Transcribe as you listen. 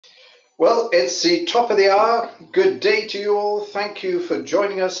Well, it's the top of the hour. Good day to you all. Thank you for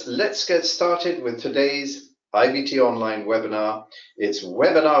joining us. Let's get started with today's IBT Online webinar. It's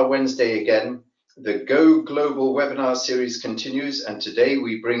Webinar Wednesday again. The Go Global webinar series continues, and today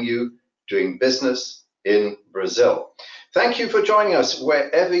we bring you Doing Business in Brazil. Thank you for joining us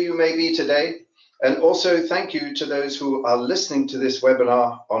wherever you may be today, and also thank you to those who are listening to this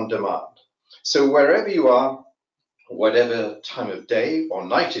webinar on demand. So wherever you are, whatever time of day or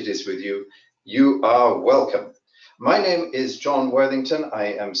night it is with you, you are welcome. My name is John Worthington.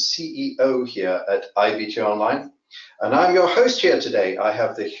 I am CEO here at IBT Online, and I'm your host here today. I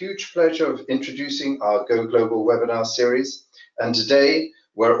have the huge pleasure of introducing our Go Global webinar series, and today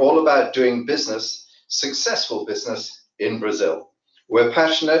we're all about doing business, successful business in Brazil. We're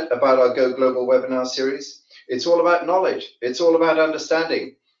passionate about our Go Global webinar series. It's all about knowledge. It's all about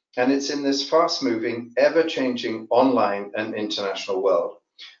understanding. And it's in this fast-moving, ever-changing online and international world.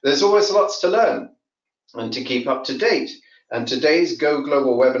 There's always lots to learn and to keep up to date. And today's Go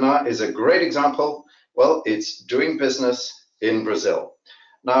Global webinar is a great example. Well, it's doing business in Brazil.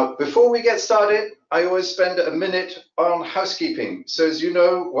 Now, before we get started, I always spend a minute on housekeeping, so as you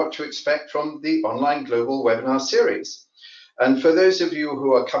know what to expect from the online global webinar series. And for those of you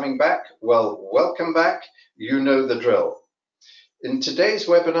who are coming back, well, welcome back. You know the drill. In today's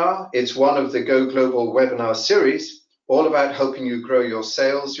webinar, it's one of the Go Global webinar series, all about helping you grow your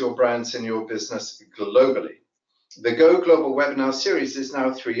sales, your brands, and your business globally. The Go Global webinar series is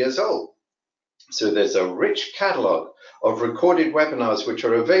now 3 years old. So there's a rich catalog of recorded webinars which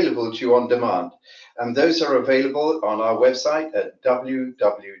are available to you on demand. And those are available on our website at www.ibt.onl.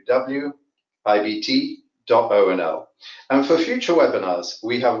 And for future webinars,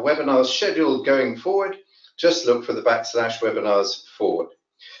 we have webinars scheduled going forward. Just look for the /webinars forward.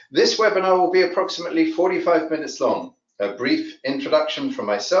 This webinar will be approximately 45 minutes long. A brief introduction from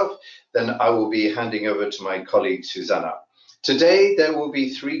myself, then I will be handing over to my colleague Susanna. Today there will be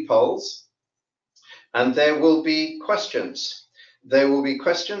 3 polls and there will be questions. There will be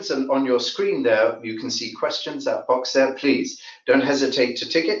questions, and on your screen there you can see questions, that box there. Please don't hesitate to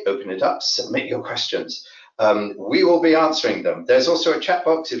tick it, open it up, submit your questions. We will be answering them. There's also a chat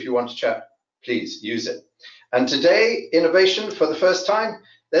box if you want to chat. Please use it. And today, innovation for the first time,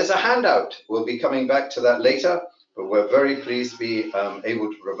 there's a handout. We'll be coming back to that later, but we're very pleased to be able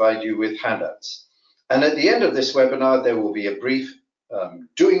to provide you with handouts. And at the end of this webinar, there will be a brief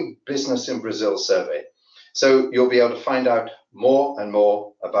Doing Business in Brazil survey. So you'll be able to find out more and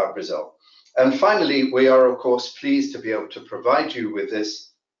more about Brazil. And finally, we are, of course, pleased to be able to provide you with this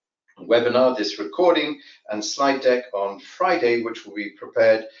webinar, this recording and slide deck on Friday, which will be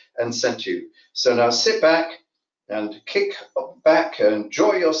prepared and sent to you. So now sit back and kick back,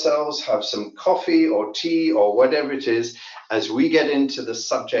 enjoy yourselves, have some coffee or tea or whatever it is as we get into the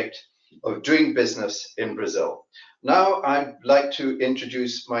subject of doing business in Brazil. Now I'd like to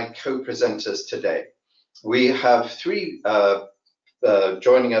introduce my co-presenters today. We have 3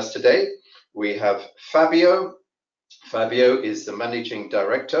 joining us today. We have Fabio. Fabio is the Managing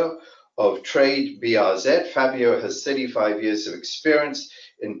Director of Trade BRZ. Fabio has 35 years of experience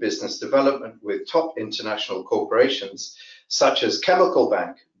in business development with top international corporations such as Chemical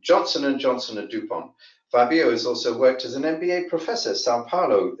Bank, Johnson & Johnson and DuPont. Fabio has also worked as an MBA professor, Sao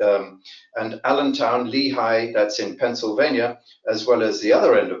Paulo, and Allentown, Lehigh, that's in Pennsylvania, as well as the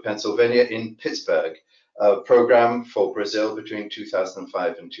other end of Pennsylvania in Pittsburgh, a program for Brazil between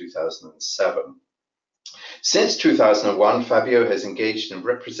 2005 and 2007. Since 2001, Fabio has engaged in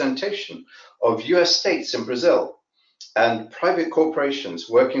representation of US states in Brazil and private corporations,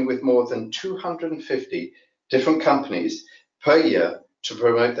 working with more than 250 different companies per year to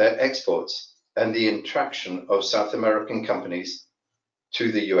promote their exports and the attraction of South American companies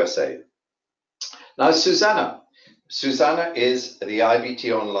to the USA. Now, Susanna. Susanna is the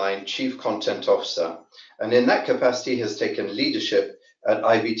IBT Online Chief Content Officer, and in that capacity has taken leadership at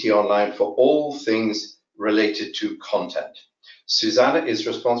IBT Online for all things related to content. Susanna is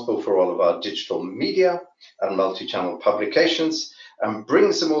responsible for all of our digital media and multi-channel publications and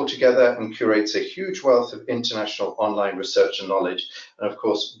brings them all together and curates a huge wealth of international online research and knowledge. And of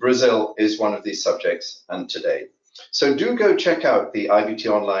course, Brazil is one of these subjects and today. So do go check out the IBT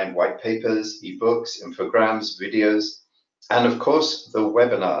Online white papers, ebooks, infograms, videos, and of course, the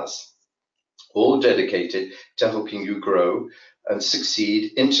webinars, all dedicated to helping you grow and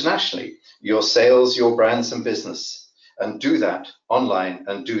succeed internationally, your sales, your brands and business, and do that online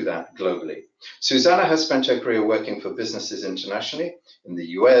and do that globally. Susanna has spent her career working for businesses internationally in the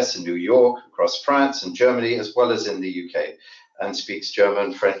US and New York, across France and Germany, as well as in the UK, and speaks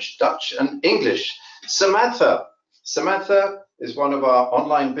German, French, Dutch, and English. Samantha, is one of our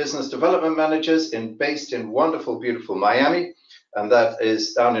online business development managers based in wonderful, beautiful Miami, and that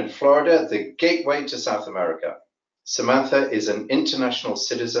is down in Florida, the gateway to South America. Samantha is an international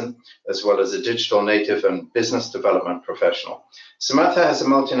citizen as well as a digital native and business development professional. Samantha has a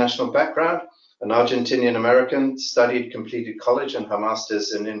multinational background, an Argentinian American, completed college and her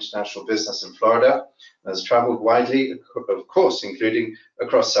master's in international business in Florida, and has traveled widely, of course, including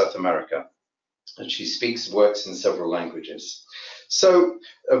across South America. And she speaks and works in several languages. So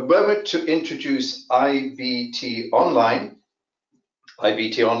a moment to introduce IBT Online.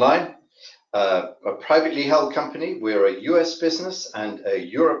 IBT Online, a privately held company. We're a US business and a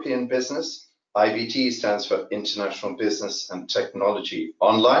European business. IBT stands for International Business and Technology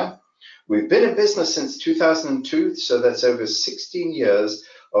Online. We've been in business since 2002, so that's over 16 years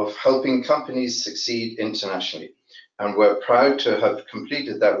of helping companies succeed internationally. And we're proud to have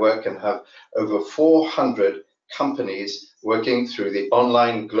completed that work and have over 400 companies working through the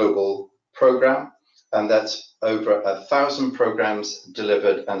Online Global Program. And that's over 1,000 programs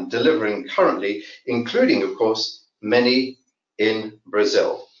delivered and delivering currently, including, of course, many in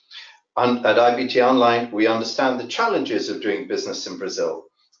Brazil. And at IBT Online, we understand the challenges of doing business in Brazil.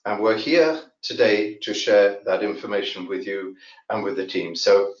 And we're here today to share that information with you and with the team.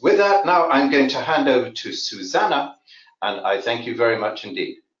 So with that, now I'm going to hand over to Susanna, and I thank you very much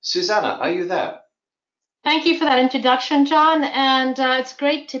indeed. Susanna, are you there? Thank you for that introduction, John. And it's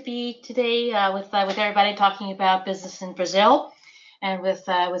great to be today with everybody talking about business in Brazil, and with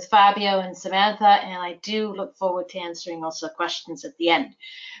Fabio and Samantha. And I do look forward to answering also questions at the end.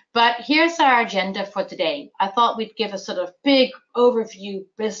 But here's our agenda for today. I thought we'd give a sort of big overview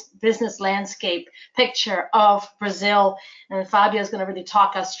business landscape picture of Brazil, and Fabio is going to really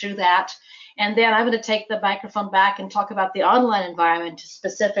talk us through that. And then I'm going to take the microphone back and talk about the online environment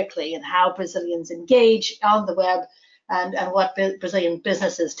specifically, and how Brazilians engage on the web, and what Brazilian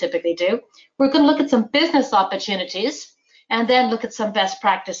businesses typically do. We're going to look at some business opportunities, and then look at some best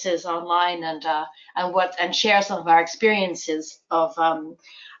practices online, and share some of our experiences of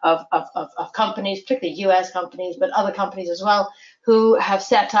companies, particularly U.S. companies, but other companies as well, who have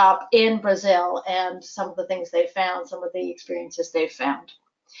set up in Brazil, and some of the things they've found, some of the experiences they've found.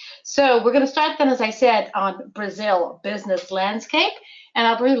 So we're going to start then, as I said, on Brazil business landscape, and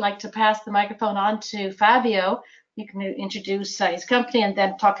I'd really like to pass the microphone on to Fabio. You can introduce his company and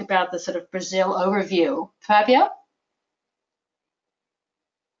then talk about the sort of Brazil overview. Fabio?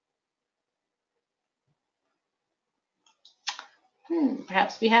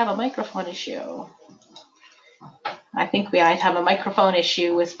 Perhaps we have a microphone issue. I think we might have a microphone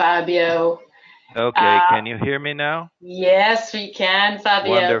issue with Fabio. Okay, can you hear me now? Yes, we can,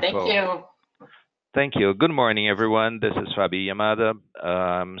 Fabio. Wonderful. Thank you. Thank you. Good morning, everyone. This is Fabio Yamada.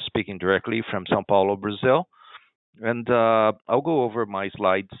 I'm speaking directly from São Paulo, Brazil. And I'll go over my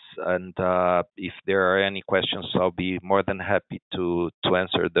slides, and if there are any questions, I'll be more than happy to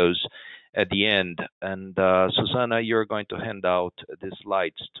answer those at the end. And Susanna, you're going to hand out the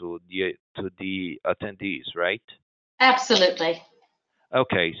slides to the attendees, right? Absolutely.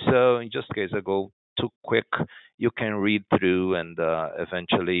 Okay, so in just case I go too quick, you can read through, and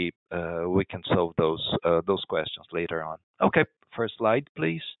eventually we can solve those questions later on. Okay, first slide,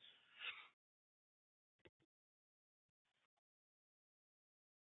 please.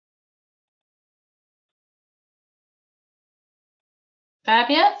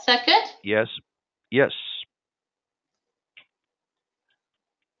 Fabio, is that good? Yes. Yes.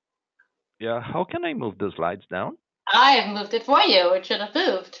 Yeah, how can I move the slides down? I have moved it for you. It should have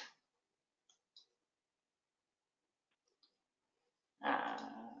moved.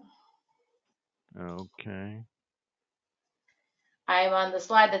 Okay. I'm on the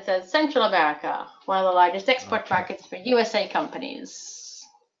slide that says Central America, one of the largest export markets for USA companies.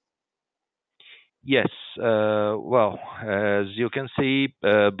 Yes. Well, as you can see,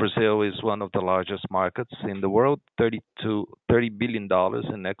 Brazil is one of the largest markets in the world, $30 billion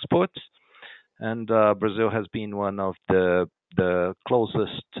in exports. And Brazil has been one of the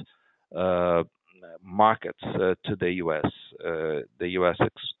closest markets to the U.S. The U.S.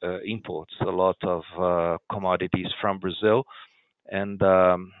 imports a lot of commodities from Brazil, and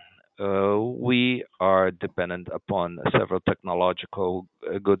we are dependent upon several technological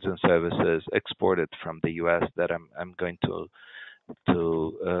goods and services exported from the U.S. that I'm going to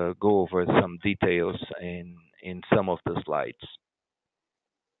go over some details in some of the slides.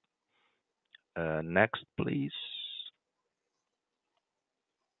 Next, please.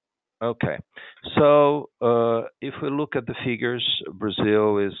 Okay, so if we look at the figures,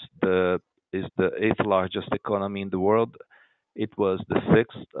 Brazil is the 8th largest economy in the world, It was the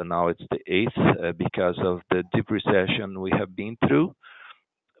sixth, and now it's the eighth because of the deep recession we have been through.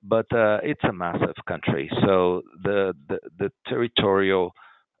 But it's a massive country, so the territorial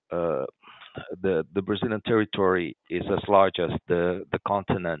uh, the Brazilian territory is as large as the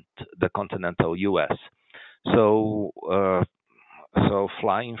continental U.S. So so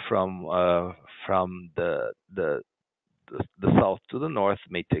flying from the south to the north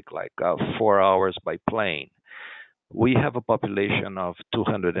may take like 4 hours by plane. We have a population of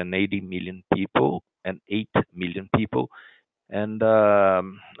 280 million people and 8 million people, and a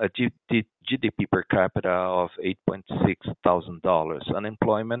GDP per capita of $8.6 thousand.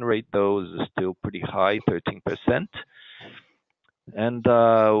 Unemployment rate though is still pretty high, 13%, and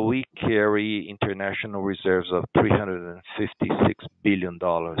we carry international reserves of $356 billion.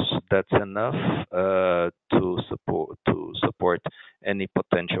 That's enough to support any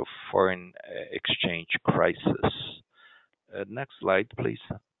potential foreign exchange crisis. Next slide, please,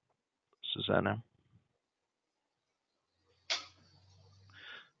 Susanna.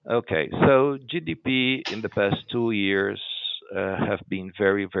 Okay, so GDP in the past 2 years have been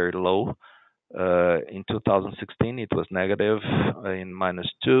very, very low. In 2016, it was negative in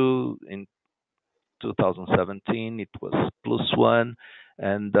 -2. In 2017, it was +1.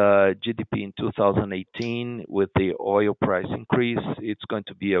 And GDP in 2018, with the oil price increase, it's going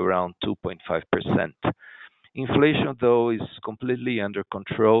to be around 2.5%. Inflation, though, is completely under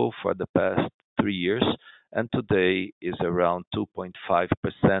control for the past 3 years, and today is around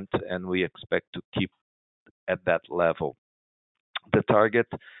 2.5%, and we expect to keep at that level. The target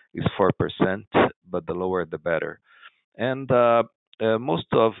is 4%, but the lower the better. And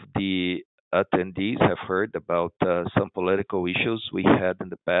most of the attendees have heard about some political issues we had in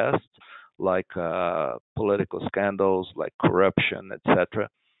the past, like political scandals, like corruption, etc.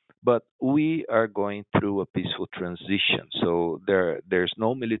 But we are going through a peaceful transition. So there's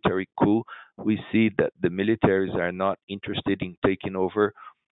no military coup. We see that the militaries are not interested in taking over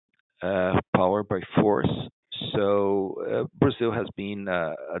power by force. So Brazil has been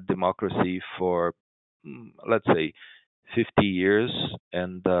a democracy for, let's say, 50 years,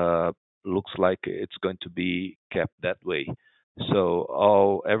 and looks like it's going to be kept that way.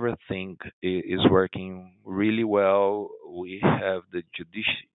 So everything is working really well. We have the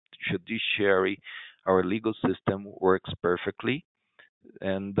judiciary, our legal system works perfectly,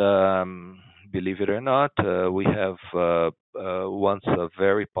 and believe it or not, we have once a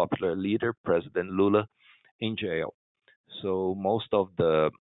very popular leader, President Lula, in jail. So most of the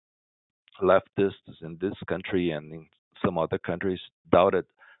leftists in this country and in some other countries doubted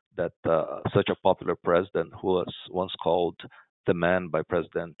that such a popular president, who was once called the man by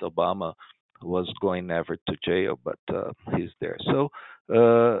President Obama, was going never to jail, but he's there. So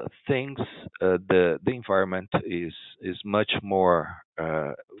things, the environment is much more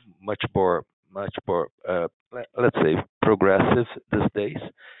let's say progressive these days,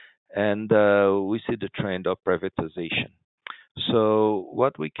 and we see the trend of privatization. So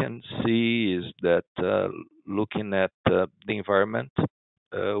what we can see is that looking at the environment,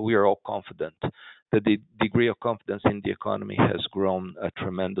 we are all confident that the degree of confidence in the economy has grown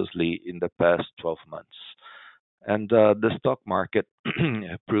tremendously in the past 12 months. And the stock market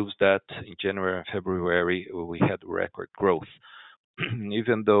proves that in January and February we had record growth,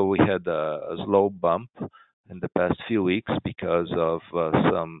 even though we had a slow bump in the past few weeks because of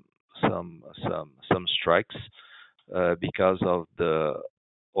some strikes, because of the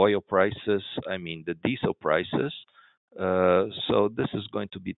oil prices, I mean the diesel prices. So this is going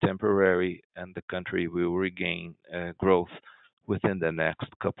to be temporary, and the country will regain growth within the next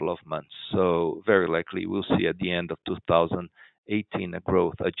couple of months. So very likely we'll see at the end of 2018 a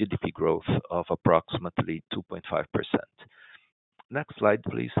GDP growth of approximately 2.5%. Next slide,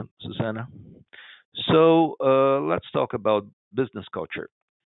 please, Susanna. So let's talk about business culture.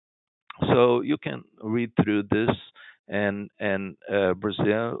 So you can read through this, and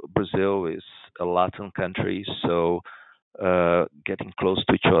Brazil is a Latin country, so getting close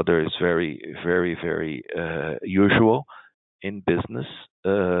to each other is very usual in business.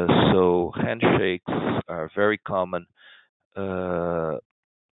 So handshakes are very common. Uh,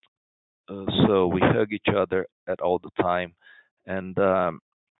 so we hug each other at all the time, and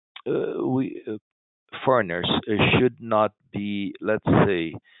we foreigners should not be, let's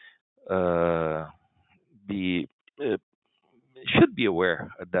say, uh, be should be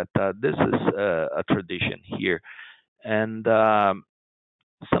aware that this is a tradition here, and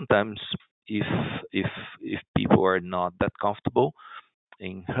sometimes if if if people are not that comfortable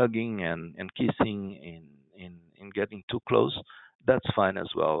in hugging and kissing in getting too close, that's fine as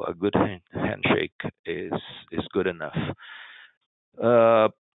well. A good handshake is good enough. Uh,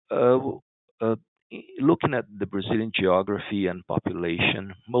 uh, uh, Looking at the Brazilian geography and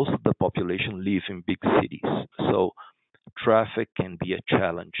population, most of the population live in big cities. So traffic can be a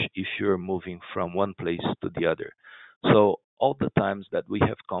challenge if you're moving from one place to the other. So all the times that we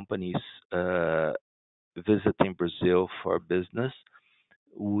have companies uh, visiting Brazil for business,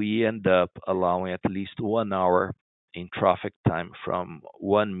 we end up allowing at least 1 hour in traffic time from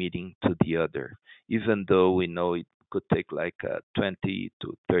one meeting to the other, even though we know it could take like 20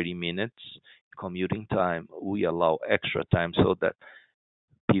 to 30 minutes commuting time. We allow extra time so that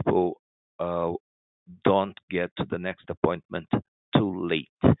people uh, don't get to the next appointment too late.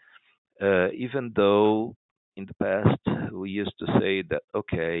 Even though in the past we used to say that,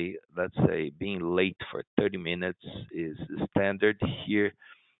 okay, let's say being late for 30 minutes is standard here,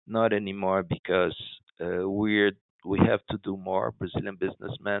 not anymore because we have to do more. Brazilian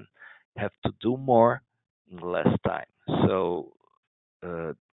businessmen have to do more in less time. So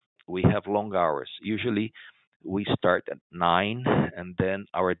uh, we have long hours. Usually we start at 9 and then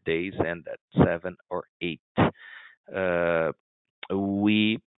our days end at 7 or 8. Uh,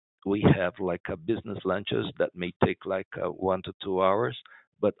 we we have like a business lunches that may take like 1 to 2 hours,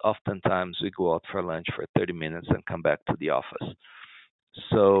 but oftentimes we go out for lunch for 30 minutes and come back to the office.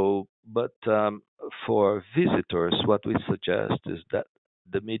 So, but for visitors, what we suggest is that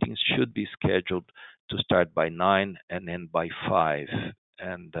the meetings should be scheduled to start by 9 and end by 5,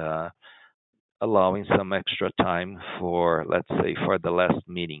 and allowing some extra time for, let's say, for the last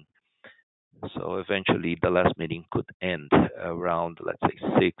meeting. So eventually, the last meeting could end around, let's say,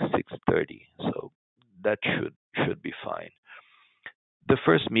 6:30. So that should be fine. The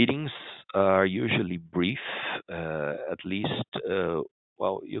first meetings are usually brief, at least.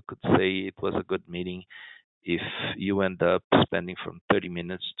 Well, you could say it was a good meeting if you end up spending from 30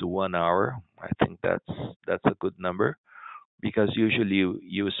 minutes to 1 hour. I think that's a good number because usually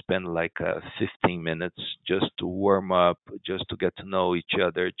you spend like 15 minutes just to warm up, just to get to know each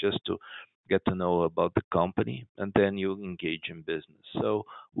other, just to get to know about the company, and then you engage in business. So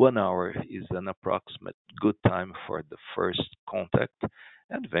 1 hour is an approximate good time for the first contact,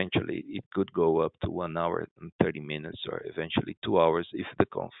 and eventually it could go up to 1 hour and 30 minutes, or eventually 2 hours if the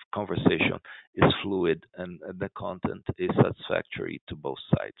conversation is fluid and the content is satisfactory to both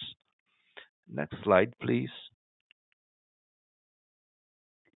sides. Next slide, please.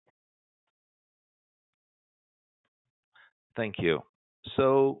 Thank you.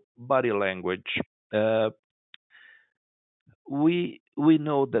 So body language. Uh, we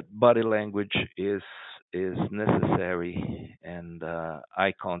know that body language is necessary, and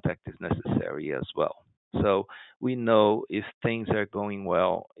eye contact is necessary as well. So we know if things are going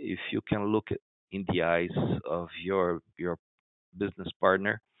well, if you can look at in the eyes of your business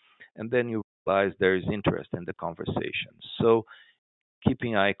partner, and then you realize there is interest in the conversation. So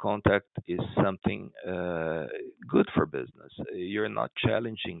keeping eye contact is something good for business. You're not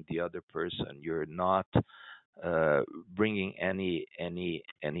challenging the other person. You're not uh, bringing any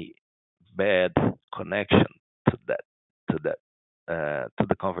bad connection to that to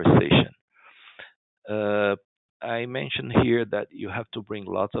the conversation. Uh, I mentioned here that you have to bring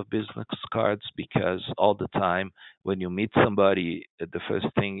lots of business cards because all the time when you meet somebody, the first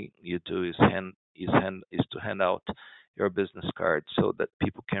thing you do is to hand out your business card so that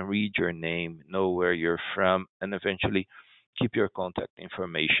people can read your name, know where you're from, and eventually keep your contact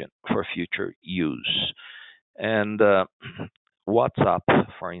information for future use. And WhatsApp,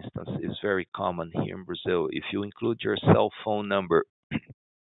 for instance, is very common here in Brazil. If you include your cell phone number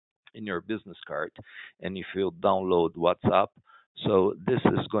in your business card and if you download WhatsApp. So this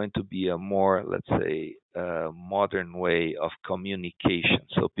is going to be a more, let's say, modern way of communication.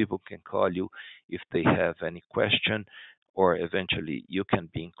 So people can call you if they have any question, or eventually you can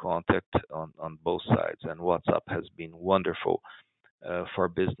be in contact on both sides. And WhatsApp has been wonderful for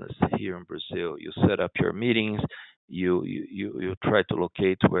business here in Brazil. You set up your meetings, you try to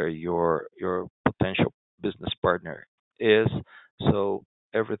locate where your potential business partner is. So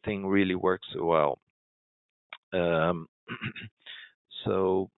everything really works well. Um,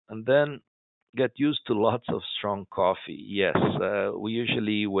 so and then get used to lots of strong coffee. Yes, we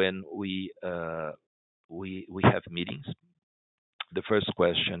usually when we have meetings, the first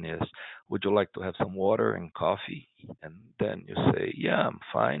question is, would you like to have some water and coffee? And then you say, yeah, I'm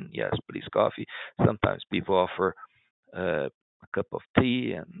fine. Yes, please, coffee. Sometimes people offer a cup of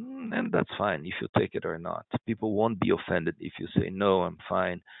tea, and that's fine if you take it or not. People won't be offended if you say, no, I'm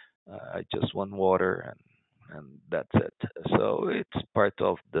fine. I just want water, and that's it. So it's part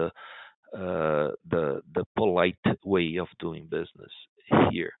of the polite way of doing business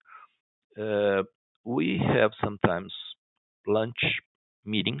here. Uh, we have sometimes lunch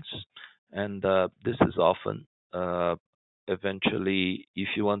meetings, and this is often eventually, if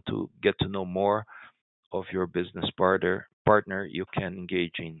you want to get to know more of your business partner, you can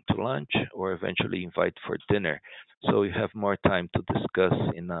engage into lunch or eventually invite for dinner. So you have more time to discuss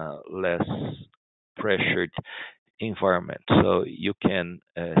in a less pressured environment. So you can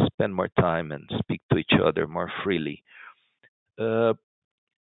spend more time and speak to each other more freely. Uh,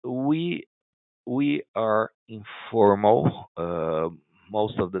 we we are informal.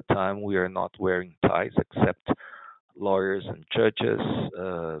 Most of the time, we are not wearing ties except lawyers and judges.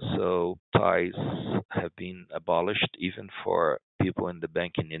 So ties have been abolished even for people in the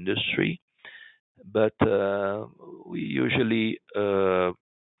banking industry. But we usually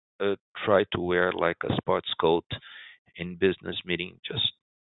try to wear like a sports coat in business meeting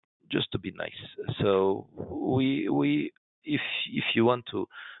just to be nice. So we if you want to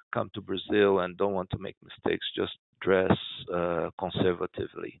come to Brazil and don't want to make mistakes, just dress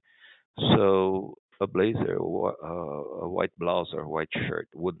conservatively. So a blazer, a white blouse, or white shirt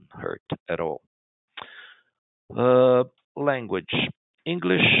wouldn't hurt at all. Uh, Language.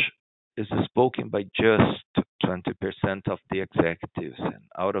 English is spoken by just 20% of the executives, and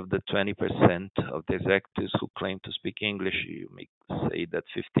out of the 20% of the executives who claim to speak English, you may say that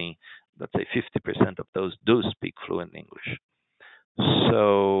 15, let's say 50% of those do speak fluent English.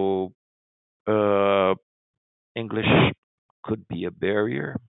 So uh, English could be a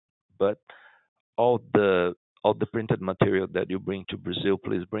barrier, but all the all the printed material that you bring to Brazil,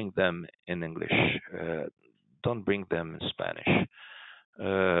 please bring them in English. Don't bring them in Spanish.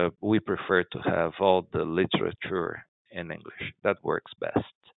 We prefer to have all the literature in English. That works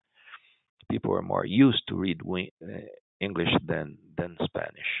best. People are more used to read English than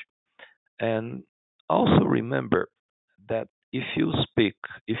Spanish. And also remember that if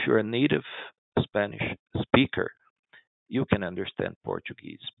you're a native Spanish speaker, you can understand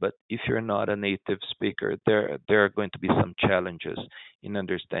Portuguese. But if you're not a native speaker, there are going to be some challenges in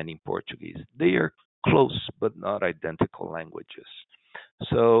understanding Portuguese. They are close but not identical languages.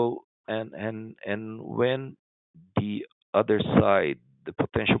 So and when the other side, the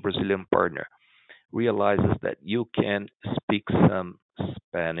potential Brazilian partner, realizes that you can speak some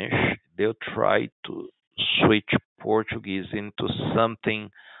Spanish, they'll try to switch Portuguese into something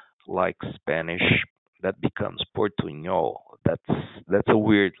like Spanish that becomes Portuñol. That's a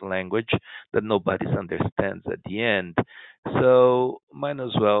weird language that nobody understands at the end. So might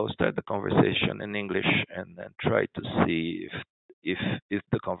as well start the conversation in English and then try to see if if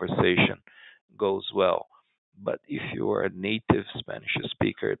the conversation goes well. But if you are a native Spanish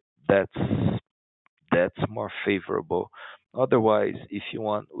speaker, that's that's more favorable. Otherwise, if you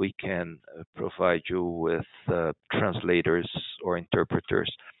want, we can provide you with translators or interpreters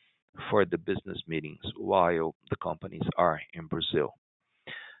for the business meetings while the companies are in Brazil.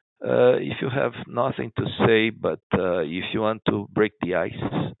 If you have nothing to say, but if you want to break the ice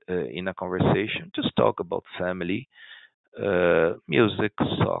in a conversation, just talk about family, music,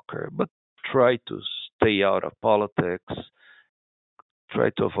 soccer, but try to stay out of politics. Try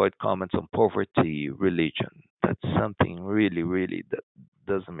to avoid comments on poverty, religion. That's something really that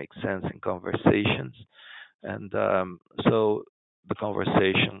doesn't make sense in conversations, and so the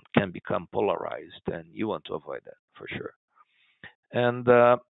conversation can become polarized, and you want to avoid that for sure. And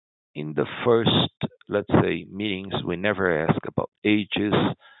in the first, let's say, meetings, we never ask about ages,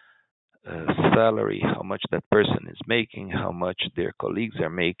 salary, how much that person is making, how much their colleagues are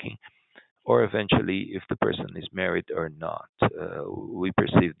making, or eventually if the person is married or not. We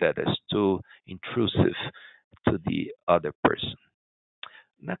perceive that as too intrusive to the other person.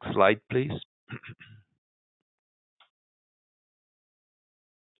 Next slide, please.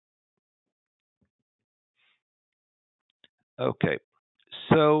 Okay,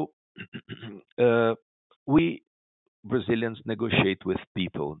 so uh, we Brazilians negotiate with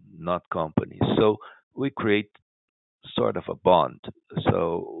people, not companies. So we create sort of a bond.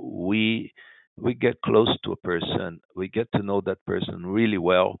 So we get close to a person, we get to know that person really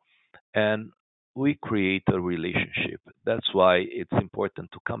well, and we create a relationship. That's why it's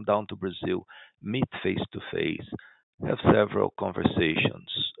important to come down to Brazil, meet face to face, have several conversations,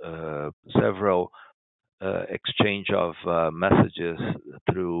 several exchange of messages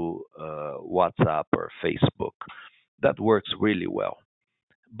through WhatsApp or Facebook. That works really well.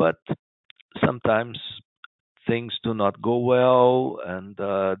 But sometimes things do not go well, and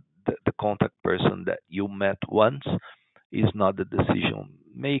the contact person that you met once is not the decision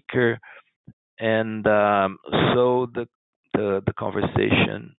maker, and so the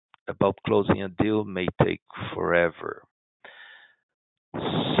conversation about closing a deal may take forever.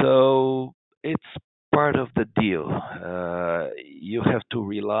 So it's part of the deal. You have to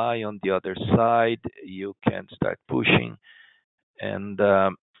rely on the other side. You can start pushing and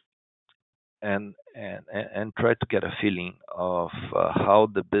and try to get a feeling of how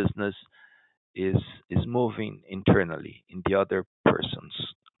the business is is moving internally in the other person's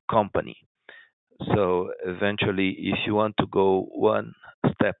company. So eventually, if you want to go one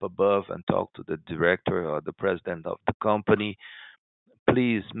step above and talk to the director or the president of the company,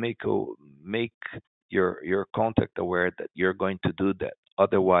 please make your contact aware that you're going to do that.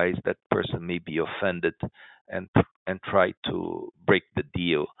 Otherwise, that person may be offended and try to break the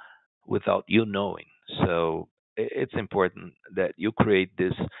deal without you knowing. So it's important that you create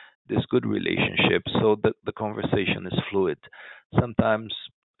this good relationship so that the conversation is fluid. Sometimes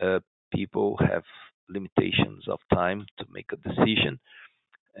uh, people have limitations of time to make a decision,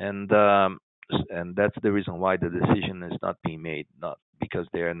 and and that's the reason why the decision is not being made, not because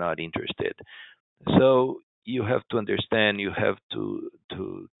they are not interested. So you have to understand, you have to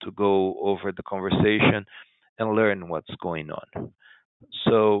go over the conversation and learn what's going on.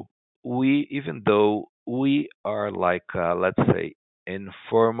 So we, even though we are like, let's say,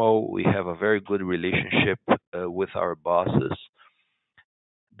 informal, we have a very good relationship with our bosses.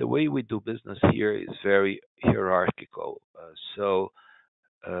 The way we do business here is very hierarchical. So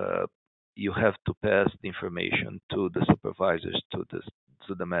uh, you have to pass the information to the supervisors, to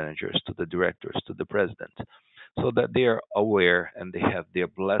the managers, to the directors, to the president, so that they are aware and they have their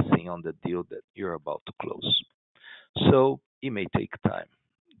blessing on the deal that you're about to close. So it may take time.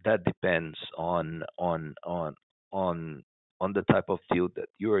 That depends on on the type of deal that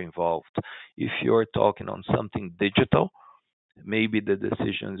you're involved. If you're talking on something digital, maybe the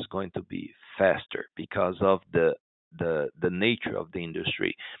decision is going to be faster because of the nature of the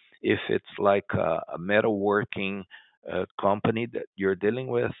industry. If it's like a metalworking company that you're dealing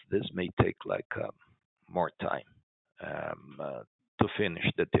with, this may take like more time to finish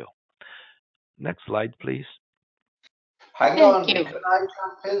the deal. Next slide, please. Hang Thank on, you. can I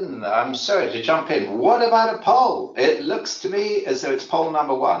jump in? I'm sorry to jump in. What about a poll? It looks to me as though it's poll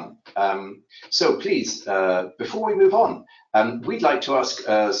number one. So please, before we move on, we'd like to ask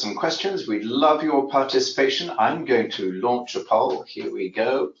some questions. We'd love your participation. I'm going to launch a poll. Here we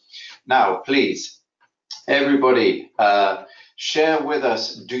go. Now, please, everybody, share with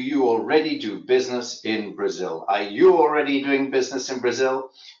us, do you already do business in Brazil? Are you already doing business in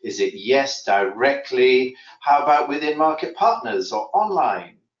Brazil? Is it yes, directly? How about within market partners or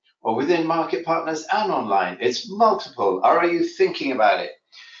online? Or within market partners and online? It's multiple. Are you thinking about it?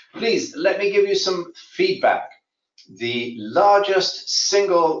 Please, let me give you some feedback. The largest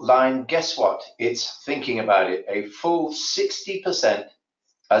single line, guess what? It's thinking about it. A full 60%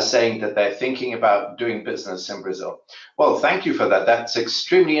 are saying that they're thinking about doing business in Brazil. Well, thank you for that. That's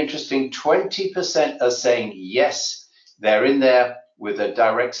extremely interesting. 20% are saying yes, they're in there with a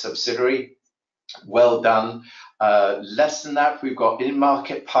direct subsidiary. Well done. Less than that, we've got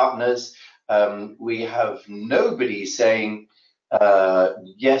in-market partners. We have nobody saying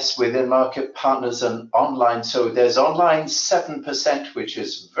yes within market partners and online. So there's online 7%, which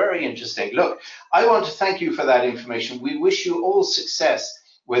is very interesting. Look, I want to thank you for that information. We wish you all success,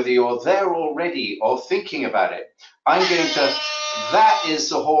 whether you're there already or thinking about it. I'm going to, that is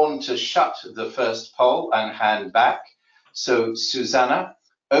the horn to shut the first poll and hand back. So Susanna,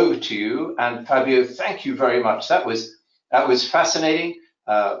 over to you. And Fabio, thank you very much. That was fascinating,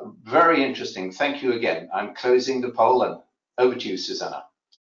 very interesting. Thank you again. I'm closing the poll and over to you, Susanna.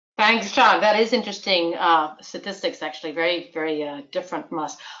 Thanks, John. That is interesting statistics, actually, very, very different from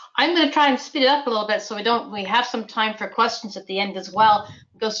us. I'm going to try and speed it up a little bit so we have some time for questions at the end as well.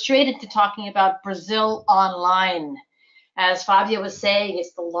 We'll go straight into talking about Brazil online. As Fabio was saying,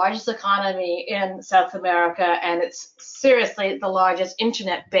 it's the largest economy in South America, and it's seriously the largest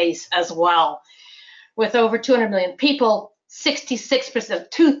internet base as well. With over 200 million people, 66%,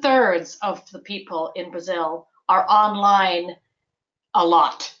 2/3 of the people in Brazil are online a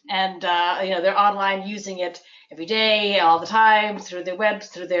lot, and they're online using it every day, all the time, through their webs,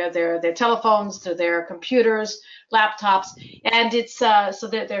 through their telephones, through their computers, laptops, and it's so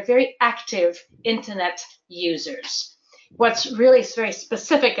they're very active internet users. What's really very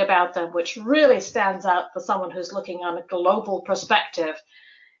specific about them, which really stands out for someone who's looking on a global perspective,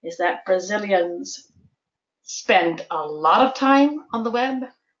 is that Brazilians spend a lot of time on the web,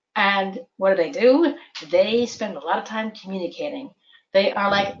 and what do? They spend a lot of time communicating. They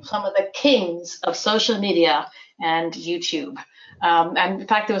are like some of the kings of social media and YouTube. And in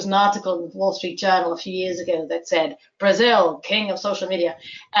fact, there was an article in the Wall Street Journal a few years ago that said, Brazil, king of social media.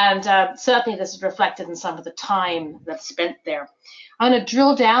 And certainly this is reflected in some of the time that's spent there. I'm going to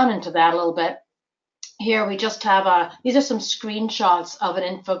drill down into that a little bit here we just have these are some screenshots of an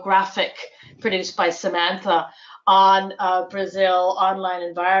infographic produced by Samantha on Brazil online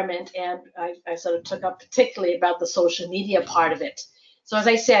environment, and I sort of took up particularly about the social media part of it. So as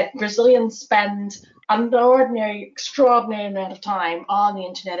I said, Brazilians spend an ordinary, extraordinary amount of time on the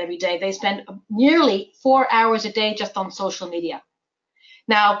internet every day. They spend nearly 4 hours a day just on social media.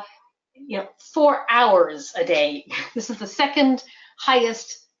 Now, 4 hours a day. This is the second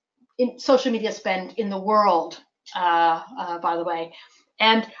highest in social media spend in the world, by the way.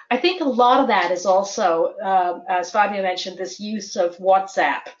 And I think a lot of that is also, as Fabio mentioned, this use of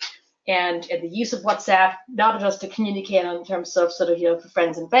WhatsApp and the use of WhatsApp, not just to communicate in terms of sort of, for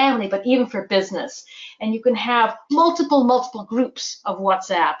friends and family, but even for business. And you can have multiple groups of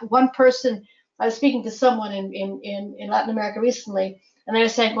WhatsApp. One person, I was speaking to someone in Latin America recently, and they were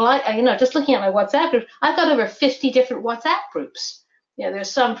saying, well, I just looking at my WhatsApp group, I've got over 50 different WhatsApp groups.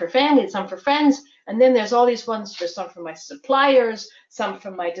 There's some for family, some for friends, and then there's all these ones. There's some from my suppliers, some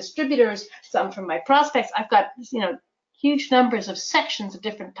from my distributors, some from my prospects. I've got, huge numbers of sections of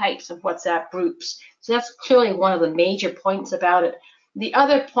different types of WhatsApp groups. So that's clearly one of the major points about it. The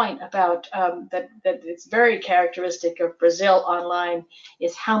other point about that it's very characteristic of Brazil online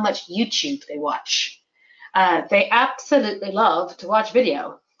is how much YouTube they watch. They absolutely love to watch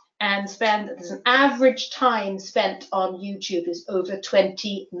video. And there's an average time spent on YouTube is over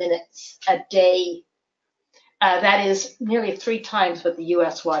 20 minutes a day. That is nearly 3 times what the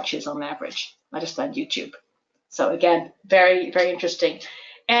US watches on average, just on YouTube. So again, very, very interesting.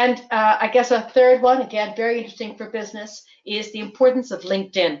 And I guess a third one, again, very interesting for business, is the importance of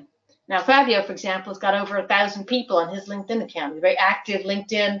LinkedIn. Now, Fabio, for example, has got over 1,000 people on his LinkedIn account. He's a very active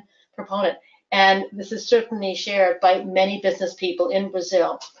LinkedIn proponent. And this is certainly shared by many business people in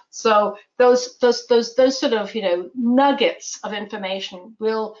Brazil. So those sort of nuggets of information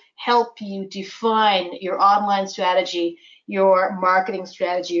will help you define your online strategy, your marketing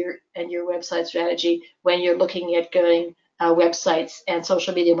strategy, and your website strategy when you're looking at going websites and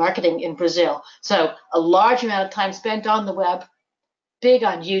social media marketing in Brazil. So a large amount of time spent on the web, big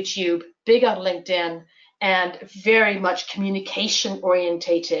on YouTube, big on LinkedIn, and very much communication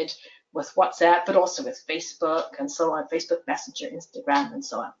orientated with WhatsApp, but also with Facebook and so on, Facebook Messenger, Instagram, and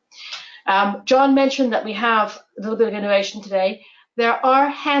so on. John mentioned that we have a little bit of innovation today. There are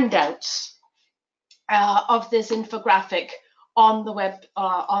handouts of this infographic on the web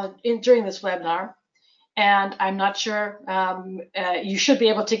during this webinar, and I'm not sure, you should be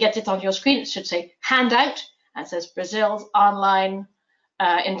able to get it on your screen. It should say handout, and it says Brazil's online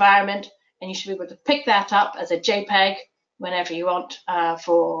environment, and you should be able to pick that up as a JPEG whenever you want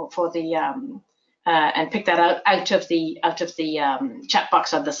for the and pick that out of the chat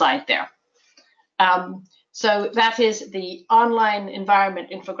box on the side there. So that is the online environment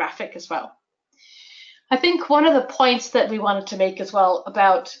infographic as well. I think one of the points that we wanted to make as well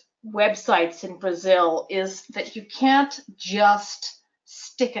about websites in Brazil is that you can't just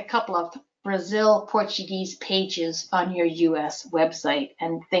stick a couple of Brazil Portuguese pages on your US website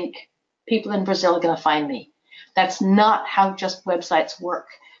and think people in Brazil are going to find me. That's not how just websites work.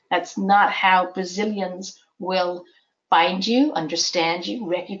 That's not how Brazilians will find you, understand you,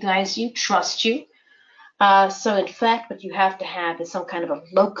 recognize you, trust you. So in fact, what you have to have is some kind of a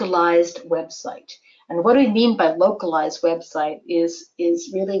localized website. And what do we mean by localized website is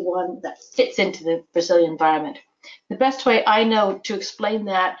really one that fits into the Brazilian environment. The best way I know to explain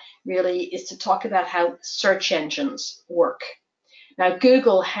that really is to talk about how search engines work. Now,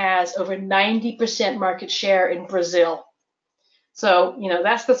 Google has over 90% market share in Brazil. So,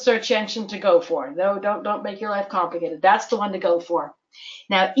 that's the search engine to go for. No, don't make your life complicated. That's the one to go for.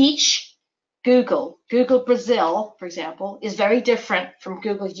 Now, each Google Brazil, for example, is very different from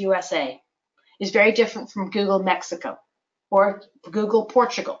Google USA, is very different from Google Mexico or Google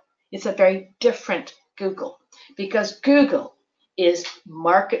Portugal. It's a very different Google because Google is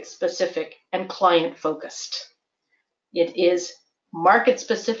market specific and client focused. It is market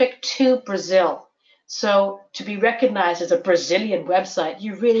specific to Brazil. So to be recognized as a Brazilian website,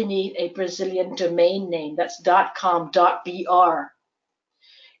 you really need a Brazilian domain name. That's .com.br.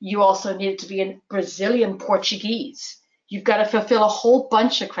 You also need it to be in Brazilian Portuguese. You've got to fulfill a whole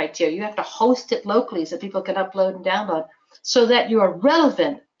bunch of criteria. You have to host it locally so people can upload and download so that you are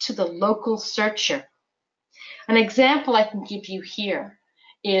relevant to the local searcher. An example I can give you here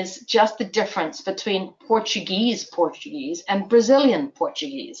is just the difference between Portuguese and Brazilian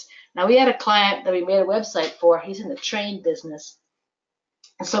Portuguese. Now, we had a client that we made a website for. He's in the train business.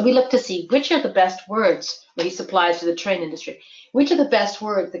 And so we look to see which are the best words that he supplies to the train industry. Which are the best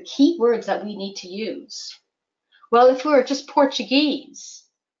words, the key words that we need to use? Well, if we were just Portuguese,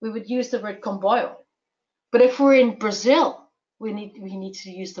 we would use the word comboio. But if we're in Brazil, we need to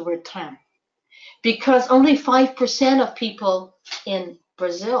use the word tram, because only 5% of people in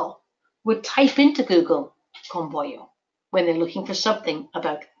Brazil would type into Google comboio when they're looking for something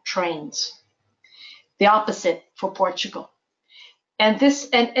about trains. The opposite for Portugal. And this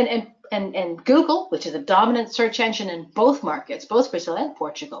and Google, which is a dominant search engine in both markets, both Brazil and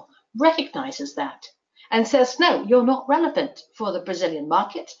Portugal, recognizes that and says, no, you're not relevant for the Brazilian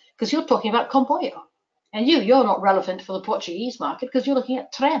market because you're talking about comboio. And you're not relevant for the Portuguese market because you're looking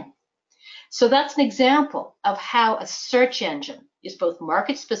at tram. So that's an example of how a search engine is both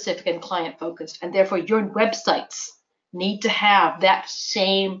market specific and client focused, and therefore your websites need to have that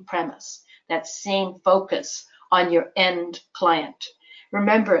same premise, that same focus on your end client.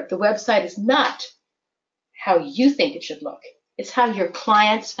 Remember, the website is not how you think it should look. It's how your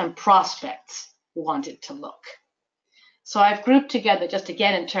clients and prospects want it to look. So I've grouped together, just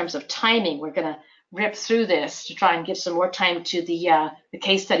again in terms of timing, we're going to rip through this to try and give some more time to the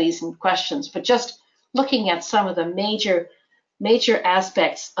case studies and questions, but just looking at some of the major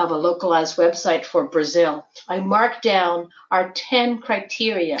aspects of a localized website for Brazil. I marked down our 10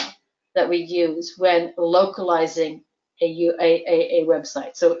 criteria that we use when localizing a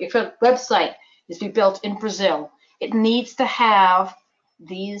website. So if a website is to be built in Brazil, it needs to have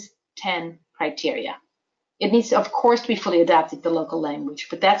these 10 criteria. It needs, of course, to be fully adapted to the local language,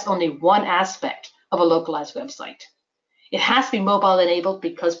 but that's only one aspect of a localized website. It has to be mobile enabled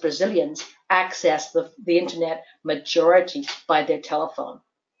because Brazilians access the internet majority by their telephone.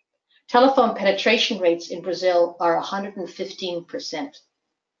 Telephone penetration rates in Brazil are 115%.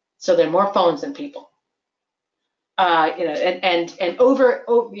 So there are more phones than people. And over,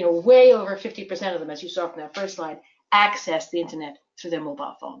 way over 50% of them, as you saw from that first slide, access the internet through their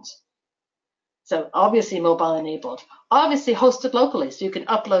mobile phones. So obviously mobile enabled, obviously hosted locally, so you can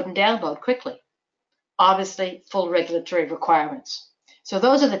upload and download quickly. Obviously full regulatory requirements. So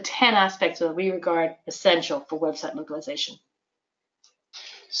those are the 10 aspects that we regard essential for website localization.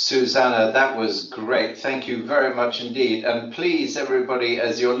 Susanna, that was great. Thank you very much indeed. And please, everybody,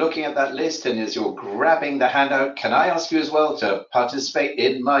 as you're looking at that list and as you're grabbing the handout, can I ask you as well to participate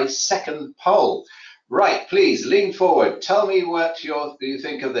in my second poll? Right, please lean forward. Tell me what you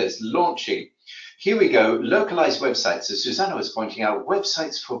think of this. Launching. Here we go. Localized websites. As Susanna was pointing out,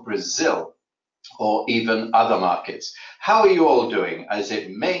 websites for Brazil or even other markets. How are you all doing? Is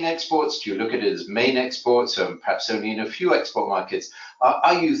it main exports? Do you look at it as main exports, or perhaps only in a few export markets?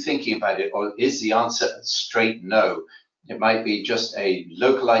 Are you thinking about it, or is the answer a straight no? It might be just a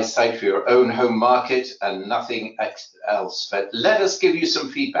localized site for your own home market and nothing else. But let us give you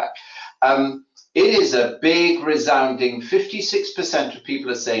some feedback. It is a big, resounding 56% of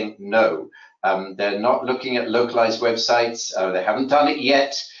people are saying no. They're not looking at localized websites. They haven't done it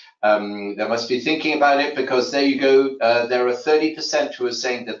yet. They must be thinking about it, because there you go. There are 30% who are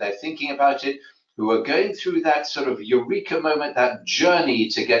saying that they're thinking about it, who are going through that sort of eureka moment, that journey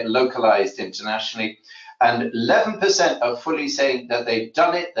to get localized internationally. And 11% are fully saying that they've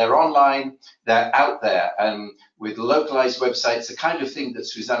done it, they're online, they're out there. And with localized websites, the kind of thing that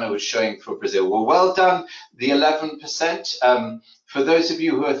Susanna was showing for Brazil. Well done, the 11%. For those of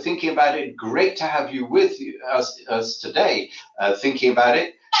you who are thinking about it, great to have you with us today, thinking about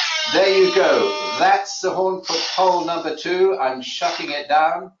it. There you go. That's the horn for poll number 2. I'm shutting it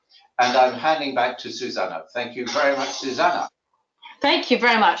down and I'm handing back to Susanna. Thank you very much, Susanna. Thank you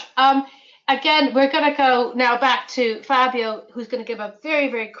very much. Again, we're going to go now back to Fabio, who's going to give a very,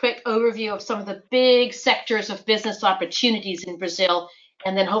 very quick overview of some of the big sectors of business opportunities in Brazil.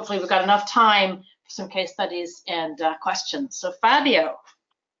 And then hopefully we've got enough time for some case studies and questions. So Fabio.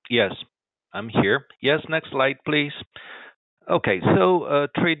 Yes, I'm here. Yes, next slide, please. Okay, so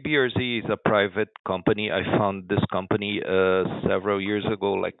Trade BRZ is a private company. I found this company several years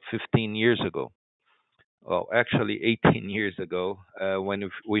ago, like 15 years ago. Well, actually 18 years ago when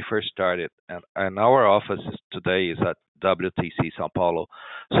we first started. And our office today is at WTC Sao Paulo.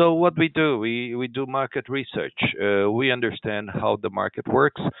 So what we do, we do market research. We understand how the market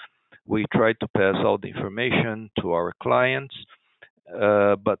works. We try to pass all the information to our clients.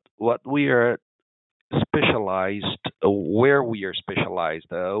 But what we are specialized, where we are specialized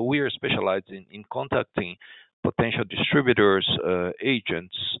in contacting potential distributors,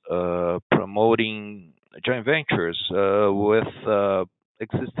 agents, promoting joint ventures with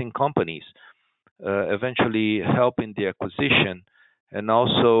existing companies, eventually helping the acquisition, and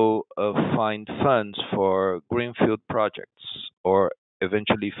also find funds for greenfield projects, or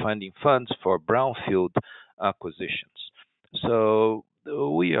eventually finding funds for brownfield acquisitions. So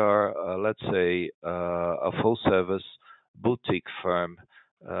we are, let's say, a full service boutique firm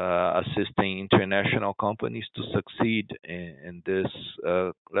assisting international companies to succeed in this,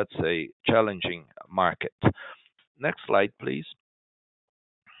 let's say, challenging market. Next slide, please.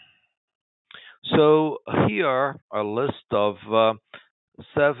 So here are a list of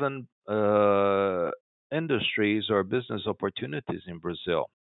seven industries or business opportunities in Brazil.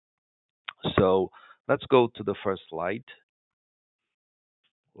 So let's go to the first slide,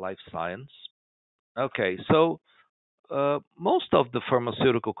 life science. Okay, so most of the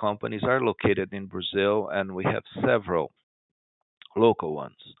pharmaceutical companies are located in Brazil, and we have several local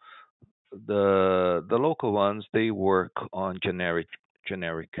ones. The local ones, they work on generic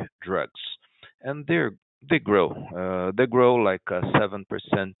drugs, and they grow. They grow like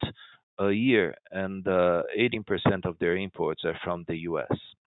 7% a year, and 18% of their imports are from the U.S.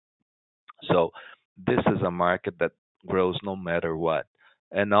 So this is a market that grows no matter what.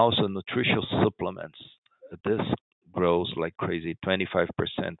 And also nutritional supplements. This grows like crazy, 25%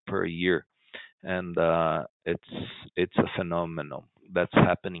 per year, and it's a phenomenon that's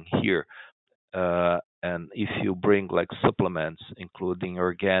happening here. And if you bring like supplements, including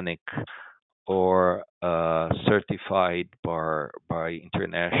organic or certified by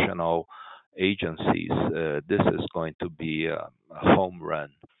international agencies, this is going to be a home run.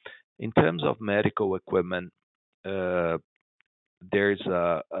 In terms of medical equipment, uh, there's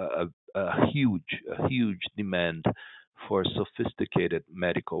a huge demand for sophisticated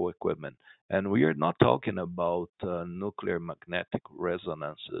medical equipment. And we are not talking about nuclear magnetic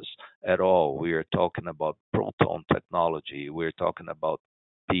resonances at all. We are talking about proton technology. We're talking about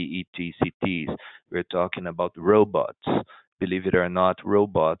PET-CTs. We're talking about robots. Believe it or not,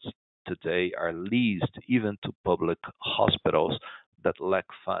 robots today are leased even to public hospitals that lack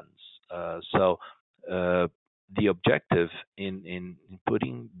funds. So uh, the objective in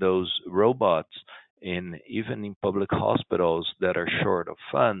putting those robots in even in public hospitals that are short of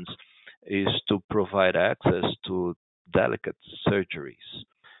funds is to provide access to delicate surgeries.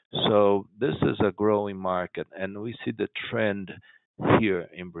 So this is a growing market, and we see the trend here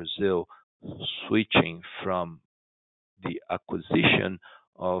in Brazil switching from the acquisition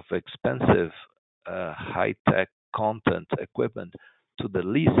of expensive high-tech content equipment to the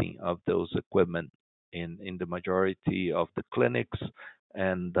leasing of those equipment in the majority of the clinics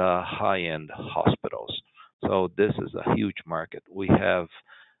and high-end hospitals. So this is a huge market. We have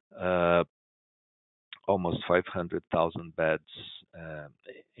uh, almost 500,000 beds uh,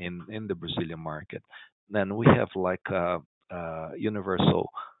 in the Brazilian market. Then we have like a universal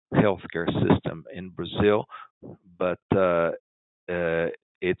healthcare system in Brazil, but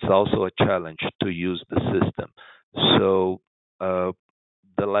it's also a challenge to use the system. So uh,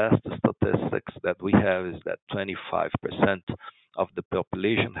 the last statistics that we have is that 25% of the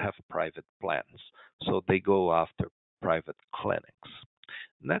population have private plans, so they go after private clinics.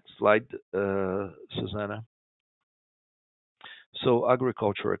 Next slide, Susanna. So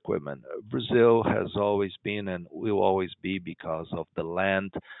agriculture equipment. Brazil has always been and will always be, because of the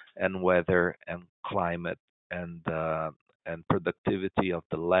land and weather and climate and productivity of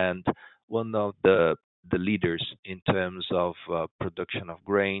the land, one of the leaders in terms of production of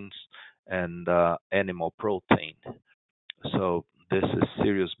grains and animal protein. So this is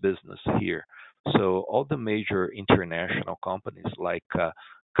serious business here. So all the major international companies like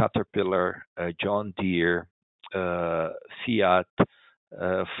Caterpillar, John Deere, uh, Fiat,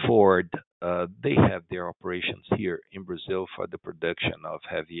 Ford, they have their operations here in Brazil for the production of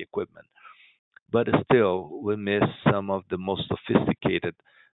heavy equipment. But still, we miss some of the most sophisticated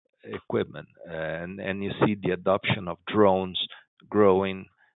equipment, and you see the adoption of drones growing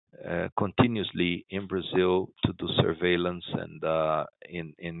continuously in Brazil to do surveillance and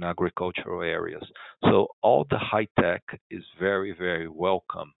in agricultural areas. So all the high tech is very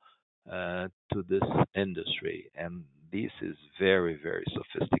welcome to this industry, and this is very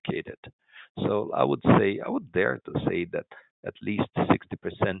sophisticated. So I would dare to say that at least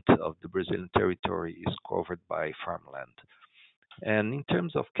 60% of the Brazilian territory is covered by farmland. And in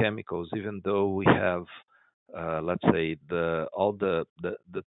terms of chemicals, even though we have, let's say, the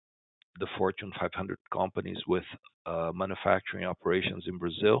Fortune 500 companies with manufacturing operations in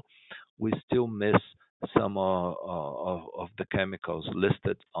Brazil, we still miss some of the chemicals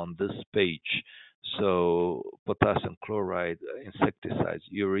listed on this page. So potassium chloride, insecticides,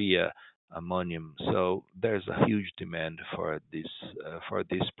 urea, ammonium. So there's a huge demand for these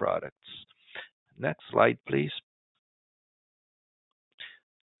products. Next slide, please.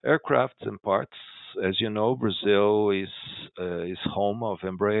 Aircrafts and parts. As you know, Brazil is home of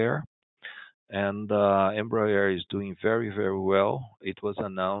Embraer, and Embraer is doing very well. It was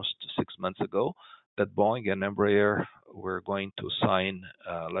announced 6 months ago that Boeing and Embraer were going to sign,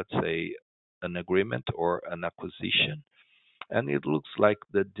 let's say, an agreement or an acquisition. And it looks like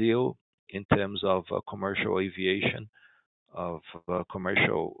the deal in terms of commercial aviation, of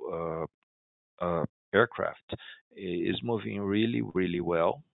commercial aircraft, is moving really, really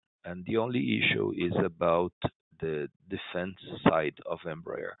well. And the only issue is about the defense side of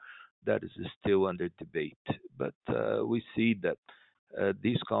Embraer. That is still under debate. But we see that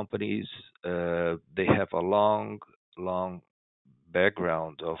these companies, they have a long, long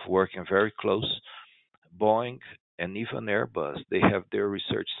background of working very close. Boeing and even Airbus, they have their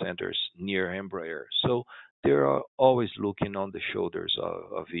research centers near Embraer. So they're always looking on the shoulders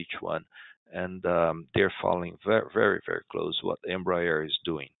of each one, and they're following very, very, very close what Embraer is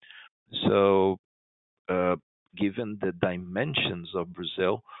doing. So, uh, given the dimensions of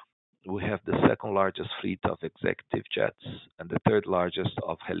Brazil, we have the second largest fleet of executive jets and the third largest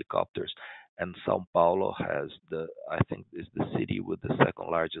of helicopters. And Sao Paulo has I think, is the city with the second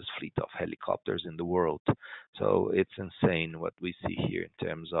largest fleet of helicopters in the world. So it's insane what we see here in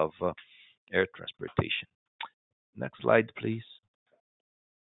terms of air transportation. Next slide, please.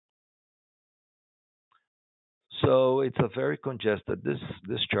 So it's a very congested.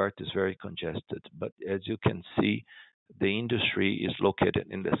 This chart is very congested, but as you can see, the industry is located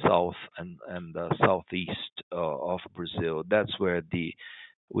in the south and the southeast of Brazil. That's where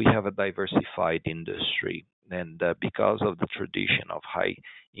we have a diversified industry, and because of the tradition of high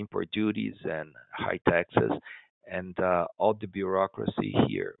import duties and high taxes and all the bureaucracy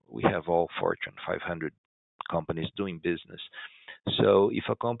here, we have all Fortune 500 companies doing business. So if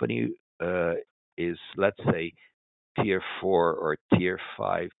a company is, let's say, tier 4 or tier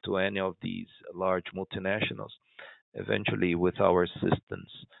 5 to any of these large multinationals, eventually with our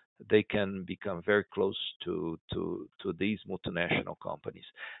assistance, they can become very close to these multinational companies.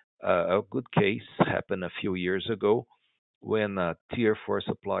 A good case happened a few years ago when a tier 4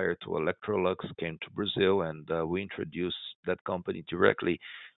 supplier to Electrolux came to Brazil, and we introduced that company directly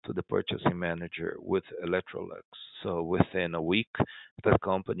to the purchasing manager with Electrolux. So within a week, that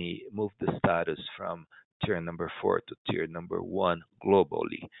company moved the status from tier number 4 to tier number 1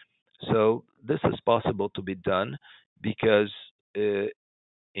 globally. So this is possible to be done because uh,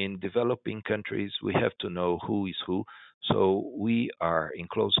 in developing countries, we have to know who is who. So we are in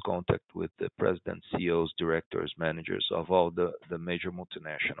close contact with the presidents, CEOs, directors, managers of all the major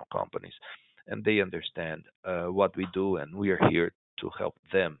multinational companies, and they understand what we do, and we are here to help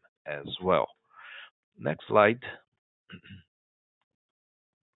them as well. Next slide.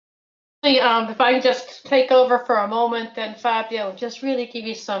 If I could just take over for a moment, then Fabio, just really give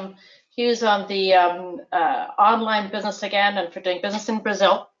you some views on the online business again and for doing business in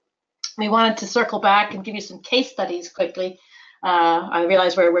Brazil. We wanted to circle back and give you some case studies quickly. I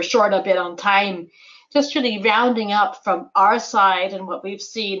realize we're short a bit on time. Just really rounding up from our side, and what we've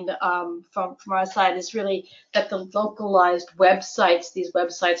seen from our side is really that the localized websites, these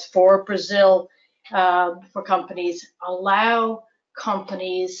websites for Brazil, for companies, allow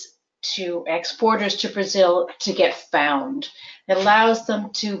companies to exporters to Brazil to get found. It allows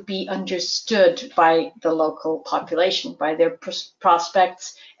them to be understood by the local population, by their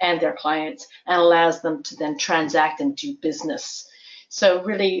prospects and their clients, and allows them to then transact and do business. So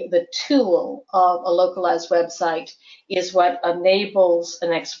really the tool of a localized website is what enables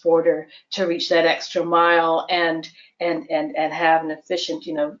an exporter to reach that extra mile and have an efficient,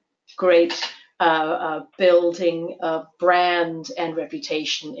 great building of brand and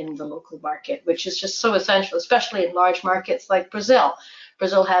reputation in the local market, which is just so essential, especially in large markets like Brazil.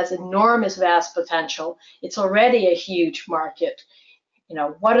 Brazil has enormous, vast potential. It's already a huge market.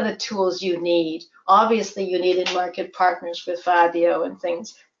 What are the tools you need? Obviously, you need in-market partners with Fabio and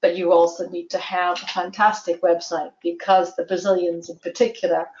things, but you also need to have a fantastic website because the Brazilians in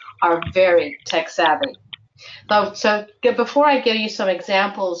particular are very tech savvy. So before I give you some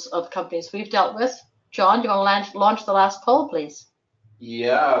examples of companies we've dealt with, John, do you want to launch the last poll, please?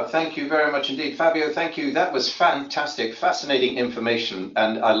 Yeah, thank you very much indeed. Fabio, thank you. That was fantastic, fascinating information.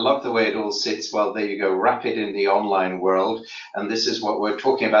 And I love the way it all sits. Well, there you go, rapid in the online world. And this is what we're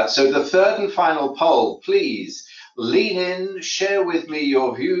talking about. So the third and final poll, please lean in, share with me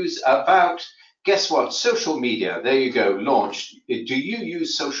your views about, guess what, social media. There you go, launched. Do you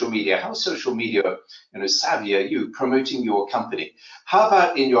use social media? How social media, savvy are you promoting your company? How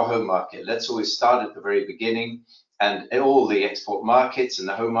about in your home market? Let's always start at the very beginning. And all the export markets and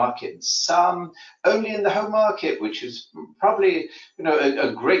the home market, and some only in the home market, which is probably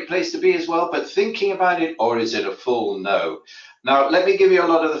a great place to be as well. But thinking about it, or is it a full no? Now, let me give you a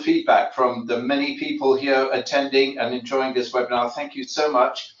lot of the feedback from the many people here attending and enjoying this webinar. Thank you so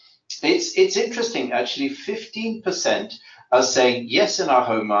much. it's interesting actually. 15% are saying yes in our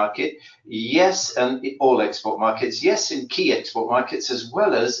home market, yes, and all export markets, yes in key export markets, as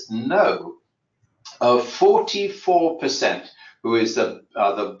well as no. 44%, who is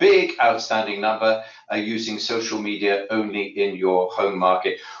the big outstanding number, are using social media only in your home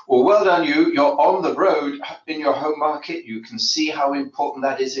market. Well done you. You're on the road in your home market. You can see how important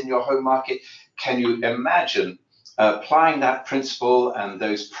that is in your home market. Can you imagine applying that principle and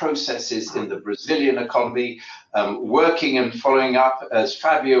those processes in the Brazilian economy, working and following up, as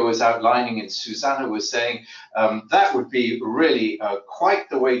Fabio was outlining and Susanna was saying? That would be really quite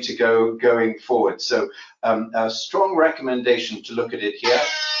the way to go going forward. So a strong recommendation to look at it here.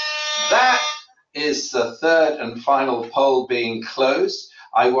 That is the third and final poll being closed.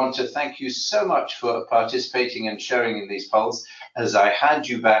 I want to thank you so much for participating and sharing in these polls. As I hand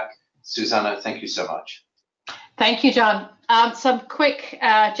you back, Susanna, thank you so much. Thank you, John. Some quick,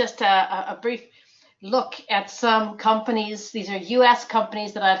 just a brief look at some companies. These are US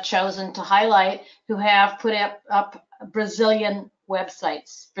companies that I've chosen to highlight who have put up Brazilian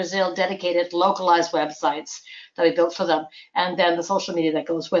websites, Brazil dedicated localized websites that we built for them, and then the social media that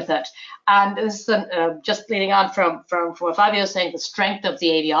goes with it. And this is just leading on from what Fabio was saying, the strength of the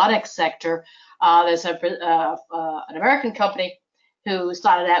avionics sector. There's an American company who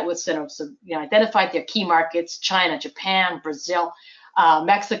started out with identified their key markets: China, Japan, Brazil,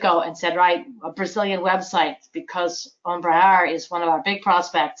 Mexico, and said, right, a Brazilian website, because Embraer is one of our big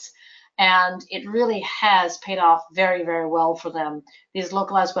prospects. And it really has paid off very, very well for them. These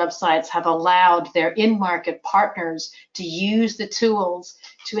localized websites have allowed their in-market partners to use the tools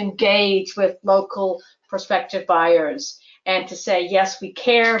to engage with local prospective buyers and to say, yes, we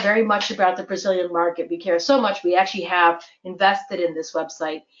care very much about the Brazilian market. We care so much, we actually have invested in this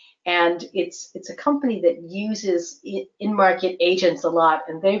website. And it's a company that uses in-market agents a lot,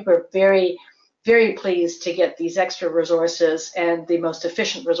 and they were very, very pleased to get these extra resources and the most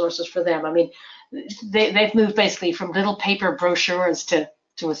efficient resources for them. I mean, they've moved basically from little paper brochures to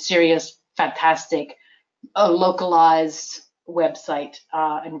a serious, fantastic, localized website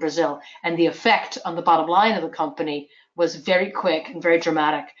in Brazil. And the effect on the bottom line of the company was very quick and very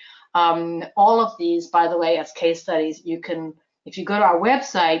dramatic. All of these, by the way, as case studies, you can, if you go to our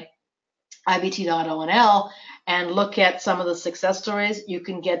website, ibt.onl, and look at some of the success stories, you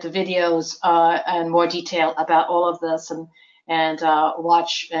can get the videos and more detail about all of this, and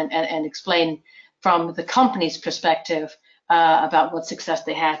watch and explain from the company's perspective about what success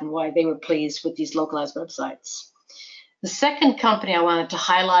they had and why they were pleased with these localized websites. The second company I wanted to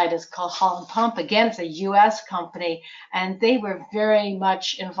highlight is called Holland Pump. Again, it's a US company, and they were very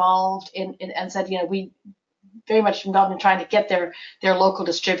much involved in and said, we very much involved in trying to get their local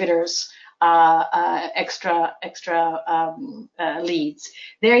distributors extra leads.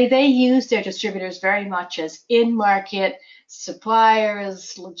 They use their distributors very much as in-market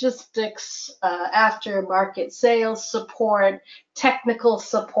suppliers, logistics, after-market sales support, technical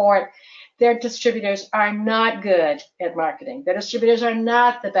support. Their distributors are not good at marketing. Their distributors are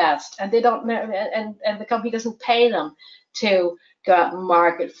not the best, and they don't, and the company doesn't pay them to go out and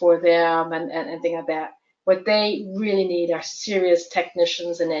market for them and things like that. What they really need are serious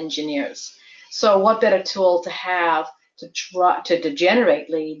technicians and engineers. So what better tool to have to generate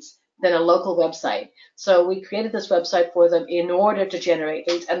leads than a local website? So we created this website for them in order to generate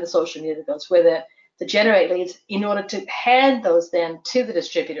leads, and the social media that goes with it, to generate leads in order to hand those then to the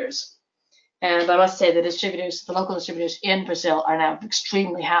distributors. And I must say the local distributors in Brazil are now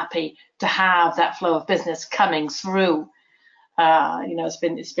extremely happy to have that flow of business coming through.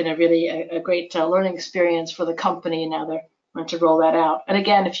 It's been a really a great learning experience for the company, and now they're going to roll that out. And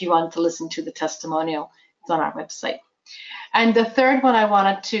again, if you want to listen to the testimonial, it's on our website. And the third one I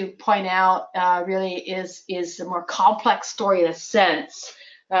wanted to point out really is a more complex story in a sense.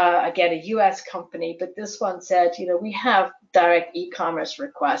 Again, a US company, but this one said, we have direct e-commerce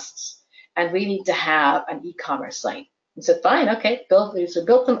requests, and we need to have an e-commerce site. And said, fine, okay, built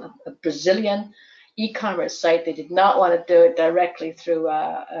them a Brazilian e-commerce site. They did not want to do it directly through.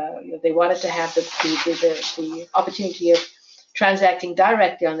 They wanted to have the opportunity of transacting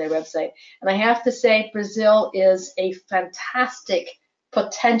directly on their website. And I have to say, Brazil is a fantastic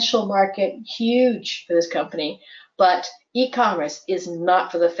potential market, huge for this company. But e-commerce is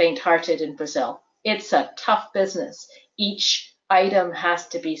not for the faint-hearted in Brazil. It's a tough business. Each item has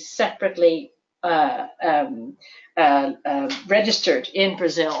to be separately registered in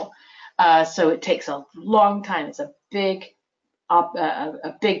Brazil. So it takes a long time. It's a big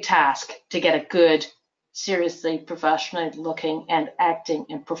task to get a good, seriously, professionally looking and acting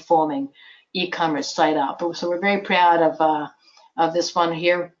and performing e-commerce site up. So we're very proud of this one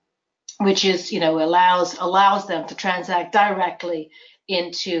here. which is, allows them to transact directly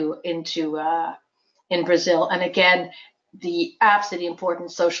in Brazil. And again, the absolutely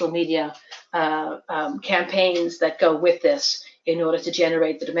important social media campaigns that go with this in order to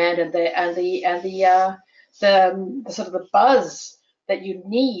generate the demand the sort of the buzz that you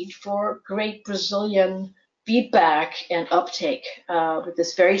need for great Brazilian feedback and uptake with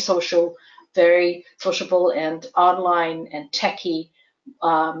this very sociable and online and techie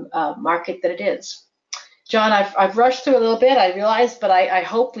market that it is. John, I've rushed through a little bit, I realize, but I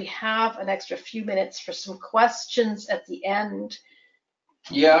hope we have an extra few minutes for some questions at the end.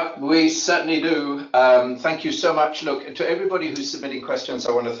 Yeah, we certainly do. Thank you so much. Look, to everybody who's submitting questions,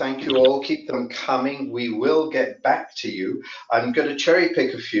 I want to thank you all. Keep them coming. We will get back to you. I'm going to cherry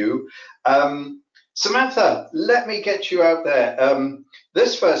pick a few. Samantha, let me get you out there.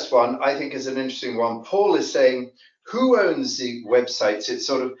 This first one, I think, is an interesting one. Paul is saying, who owns the websites? It's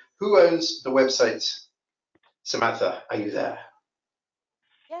sort of, who owns the websites? Samantha, are you there?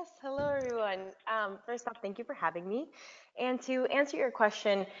 Yes, hello everyone. First off, thank you for having me. And to answer your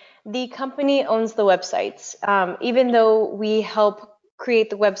question, the company owns the websites. Even though we help create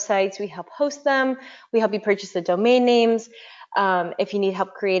the websites, we help host them, we help you purchase the domain names. If you need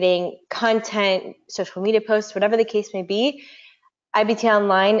help creating content, social media posts, whatever the case may be, IBT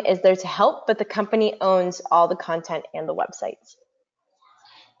Online is there to help, but the company owns all the content and the websites.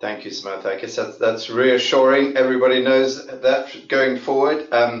 Thank you, Samantha. I guess that's reassuring. Everybody knows that going forward,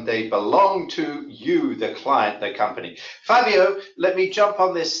 they belong to you, the client, the company. Fabio, let me jump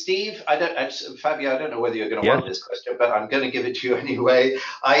on this. Steve, Fabio, I don't know whether you're going to want this question, but I'm going to give it to you anyway.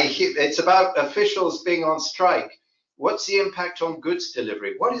 It's about officials being on strike. What's the impact on goods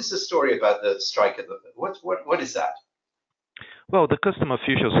delivery? What is the story about the strike? What is that? Well, the custom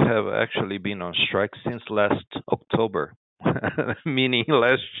officials have actually been on strike since last October, meaning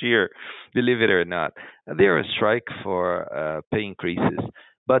last year, believe it or not. They're on strike for pay increases.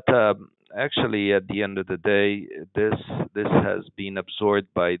 But actually, at the end of the day, this has been absorbed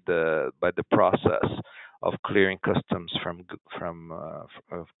by the process of clearing customs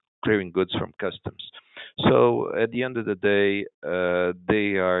of clearing goods from customs. So at the end of the day,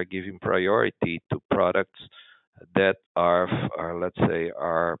 they are giving priority to products that are let's say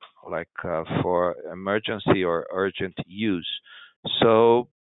are like for emergency or urgent use. So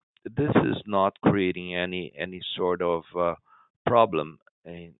this is not creating any sort of problem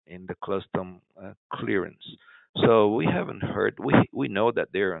in the custom clearance. So we haven't heard. We know that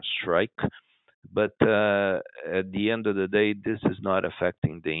they're on strike, but at the end of the day, this is not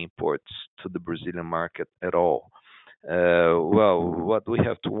affecting the imports to the Brazilian market at all. Well, what we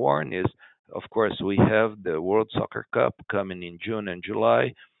have to warn is, of course, we have the World Soccer Cup coming in June and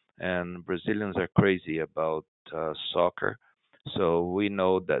July, and Brazilians are crazy about soccer. So we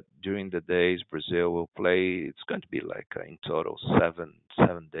know that during the days Brazil will play, it's going to be like in total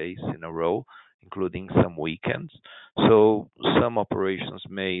seven days in a row, including some weekends. So some operations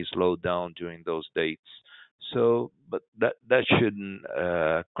may slow down during those dates. So, but that shouldn't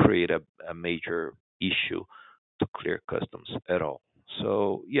create a major issue to clear customs at all.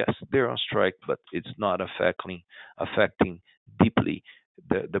 So yes, they're on strike, but it's not affecting deeply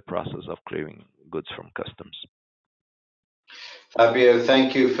the process of clearing goods from customs. Fabio,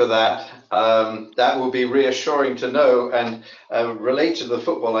 thank you for that. That will be reassuring to know. And related to the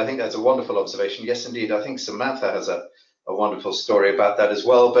football, I think that's a wonderful observation. Yes, indeed. I think Samantha has a wonderful story about that as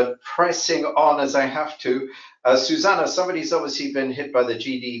well. But pressing on as I have to, Susanna, somebody's obviously been hit by the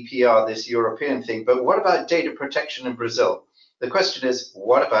GDPR, this European thing. But what about data protection in Brazil? The question is,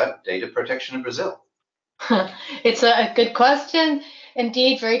 what about data protection in Brazil? It's a good question.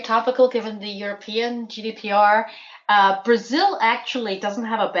 Indeed, very topical given the European GDPR. Brazil actually doesn't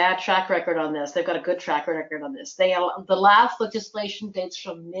have a bad track record on this. They've got a good track record on this. The last legislation dates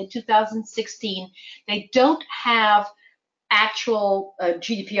from mid-2016. They don't have actual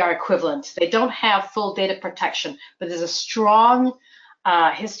GDPR equivalent. They don't have full data protection, but there's a strong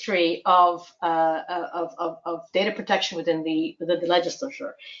history of data protection within the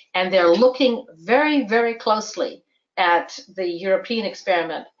legislature, and they're looking very, very closely at the European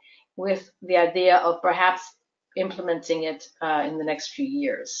experiment with the idea of perhaps implementing it in the next few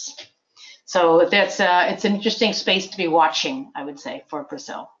years. So that's it's an interesting space to be watching, I would say, for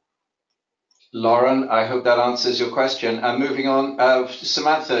Brazil. Lauren, I hope that answers your question. And moving on,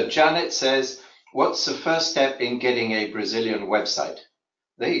 Samantha, Janet says, what's the first step in getting a Brazilian website?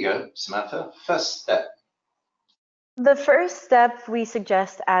 There you go, Samantha, first step. The first step we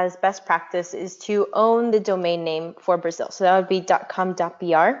suggest as best practice is to own the domain name for Brazil. So that would be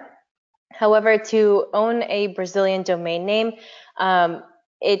 .com.br. However, to own a Brazilian domain name,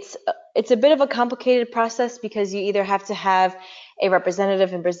 it's a bit of a complicated process because you either have to have a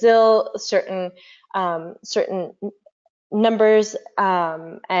representative in Brazil, certain numbers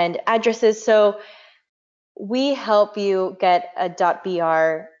and addresses. So we help you get a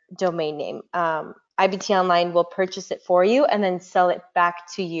 .br domain name. IBT Online will purchase it for you and then sell it back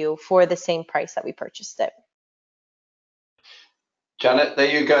to you for the same price that we purchased it. Janet, there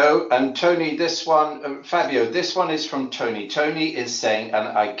you go. And Tony, this one, Fabio, this one is from Tony. Tony is saying, and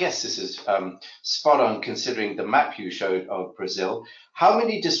I guess this is spot on considering the map you showed of Brazil, how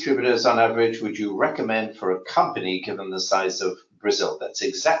many distributors on average would you recommend for a company given the size of Brazil? That's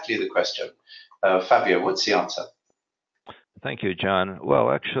exactly the question. Fabio, what's the answer? Thank you, John.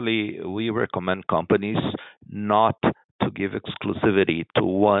 Well, actually, we recommend companies not to give exclusivity to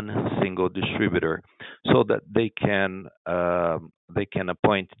one single distributor, so that they can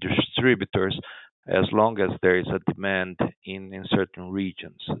appoint distributors as long as there is a demand in certain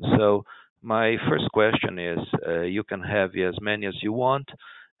regions. So my first question is, you can have as many as you want,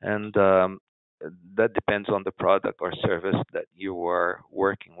 and that depends on the product or service that you are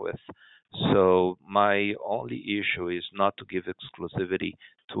working with. So my only issue is not to give exclusivity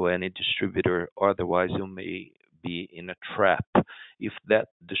to any distributor, otherwise you may be in a trap. If that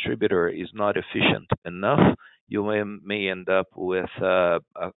distributor is not efficient enough, you may end up with a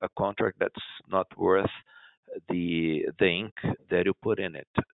contract that's not worth the ink that you put in it.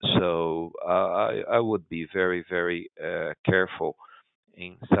 So I would be very, very careful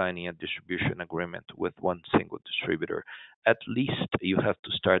in signing a distribution agreement with one single distributor. At least you have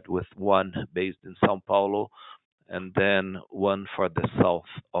to start with one based in Sao Paulo, and then one for the south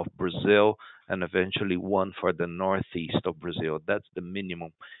of Brazil, and eventually one for the northeast of Brazil. That's the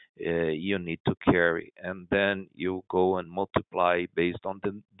minimum you need to carry, and then you go and multiply based on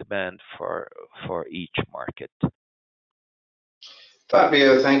the demand for each market.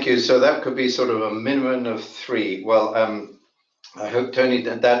 Fabio, thank you. So that could be sort of a minimum of 3. Well, I hope, Tony,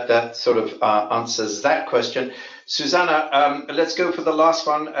 that sort of answers that question. Susanna, let's go for the last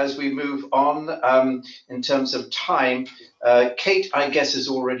one as we move on in terms of time. Kate, I guess, has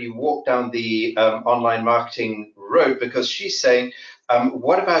already walked down the online marketing road because she's saying,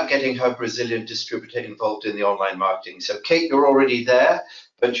 what about getting her Brazilian distributor involved in the online marketing? So, Kate, you're already there,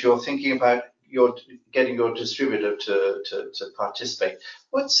 but you're thinking about getting your distributor to participate.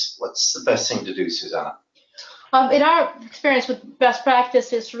 What's the best thing to do, Susanna? In our experience with best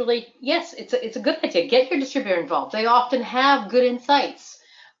practice, is really, yes, it's a good idea. Get your distributor involved. They often have good insights,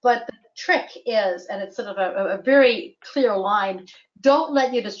 but the trick is, and it's sort of a very clear line, don't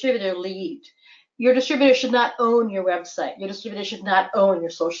let your distributor lead. Your distributor should not own your website. Your distributor should not own your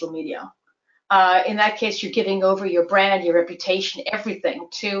social media. In that case, you're giving over your brand, your reputation, everything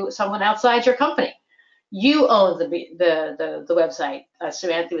to someone outside your company. You own the website.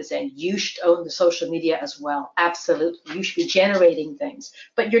 Samantha was saying you should own the social media as well. Absolutely, you should be generating things.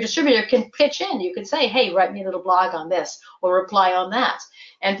 But your distributor can pitch in. You can say, hey, write me a little blog on this or reply on that.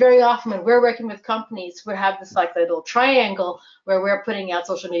 And very often when we're working with companies, we have this like little triangle where we're putting out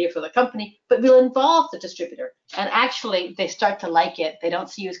social media for the company, but we'll involve the distributor. And actually, they start to like it. They don't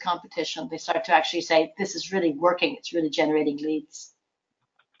see you as competition. They start to actually say, this is really working. It's really generating leads.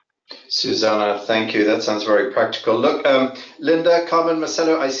 Susanna, thank you. That sounds very practical. Look, Linda, Carmen,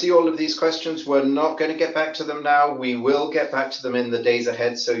 Marcelo, I see all of these questions. We're not going to get back to them now. We will get back to them in the days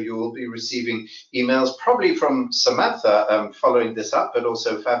ahead. So you will be receiving emails probably from Samantha following this up, but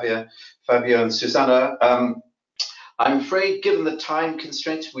also Fabio and Susanna. I'm afraid, given the time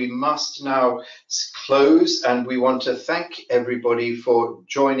constraints, we must now close, and we want to thank everybody for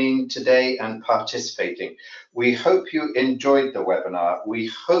joining today and participating. We hope you enjoyed the webinar. We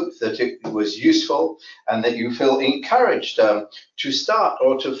hope that it was useful and that you feel encouraged to start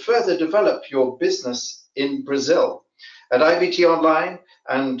or to further develop your business in Brazil. At IBT Online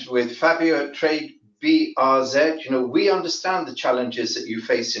and with Fabio at Trade BRZ, we understand the challenges that you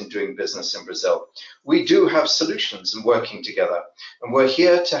face in doing business in Brazil. We do have solutions in working together, and we're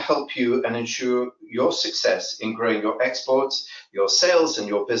here to help you and ensure your success in growing your exports, your sales, and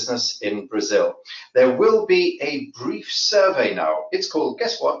your business in Brazil. There will be a brief survey now. It's called,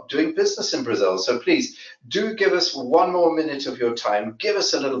 guess what, Doing Business in Brazil. So please do give us 1 more minute of your time. Give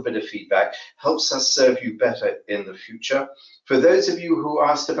us a little bit of feedback. Helps us serve you better in the future. For those of you who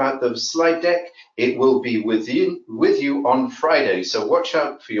asked about the slide deck, it will be with you on Friday. So watch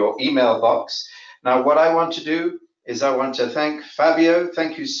out for your email box. Now, what I want to do is I want to thank Fabio.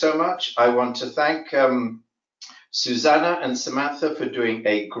 Thank you so much. I want to thank Susanna and Samantha for doing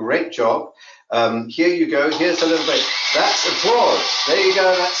a great job. Here you go. Here's a little bit. That's applause. There you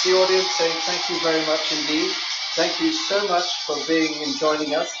go. That's the audience saying thank you very much indeed. Thank you so much for being and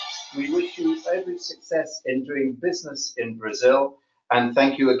joining us. We wish you every success in doing business in Brazil. And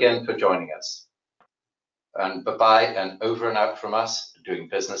thank you again for joining us. And bye-bye and over and out from us doing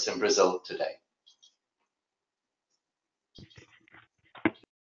business in Brazil today.